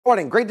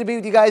Morning. Great to be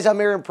with you guys.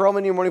 I'm Aaron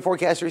Perlman, your morning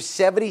forecaster.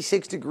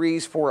 76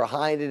 degrees for a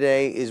high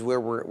today is where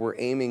we're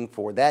aiming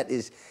for. That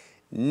is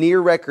near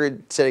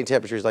record setting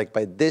temperatures, like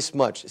by this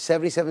much.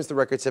 77 is the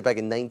record set back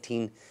in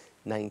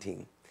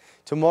 1919.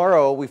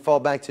 Tomorrow, we fall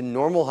back to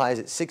normal highs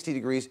at 60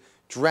 degrees,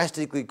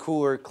 drastically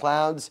cooler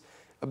clouds.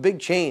 A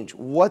big change.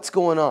 What's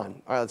going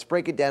on? All right, let's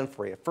break it down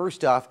for you.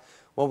 First off,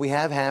 what we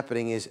have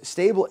happening is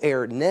stable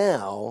air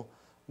now,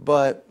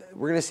 but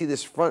we're going to see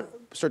this front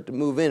start to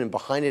move in, and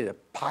behind it, a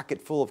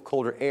pocket full of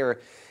colder air.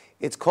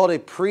 It's called a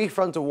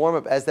pre-frontal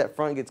warm-up. As that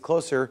front gets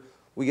closer,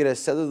 we get a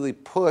southerly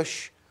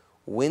push.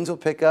 Winds will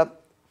pick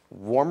up.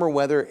 Warmer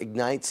weather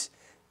ignites.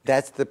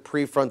 That's the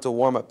pre-frontal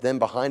warm-up. Then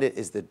behind it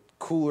is the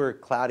cooler,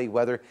 cloudy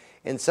weather.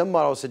 And some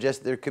models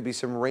suggest there could be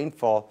some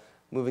rainfall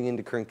moving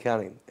into Kern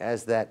County.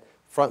 As that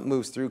front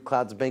moves through,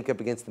 clouds bank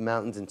up against the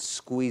mountains and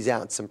squeeze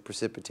out some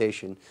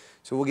precipitation.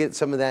 So we'll get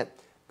some of that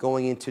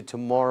going into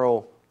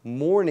tomorrow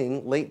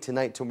morning, late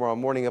tonight, tomorrow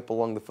morning, up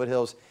along the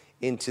foothills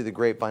into the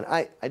Grapevine.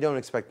 I don't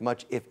expect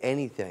much, if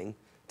anything,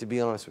 to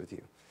be honest with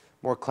you.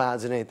 More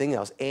clouds than anything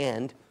else,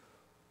 and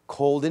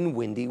cold and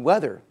windy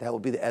weather. That will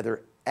be the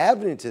other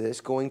avenue to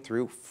this going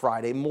through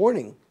Friday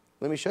morning.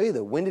 Let me show you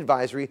the wind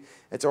advisory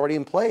that's already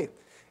in play.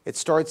 It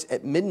starts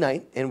at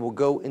midnight and will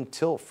go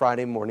until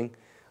Friday morning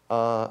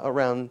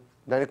around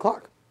 9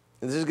 o'clock.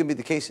 And this is going to be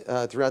the case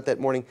throughout that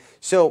morning.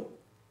 So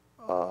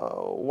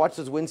watch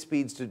those wind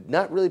speeds to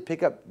not really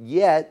pick up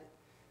yet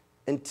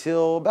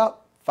until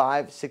about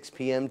 5, 6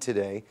 p.m.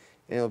 today,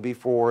 and it'll be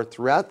for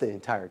throughout the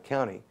entire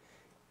county.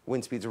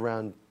 Wind speeds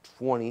around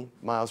 20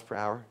 miles per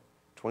hour,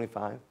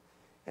 25,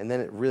 and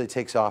then it really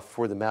takes off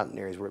for the mountain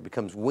areas where it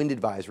becomes wind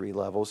advisory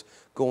levels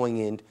going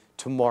in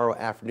tomorrow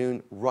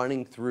afternoon,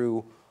 running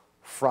through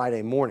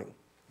Friday morning.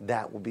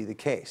 That will be the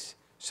case.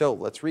 So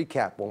let's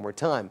recap one more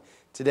time.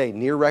 Today,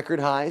 near record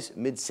highs,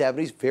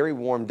 mid-70s, very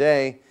warm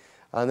day.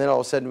 And then all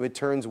of a sudden it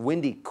turns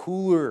windy,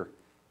 cooler,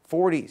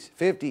 40s,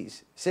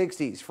 50s,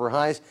 60s for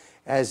highs.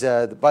 As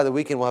by the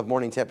weekend, we'll have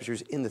morning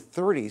temperatures in the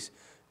 30s,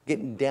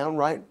 getting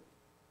downright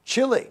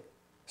chilly.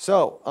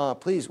 So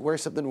please wear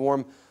something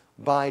warm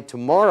by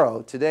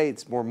tomorrow. Today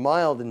it's more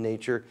mild in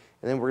nature,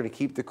 and then we're going to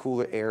keep the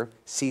cooler air,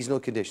 seasonal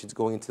conditions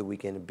going into the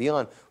weekend and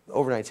beyond.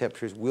 Overnight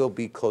temperatures will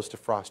be close to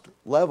frost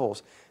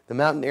levels. The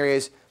mountain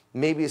areas,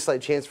 maybe a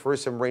slight chance for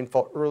some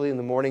rainfall early in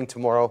the morning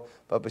tomorrow,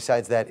 but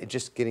besides that, it's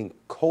just getting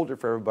colder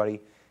for everybody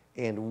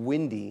and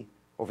windy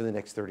over the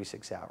next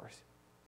 36 hours.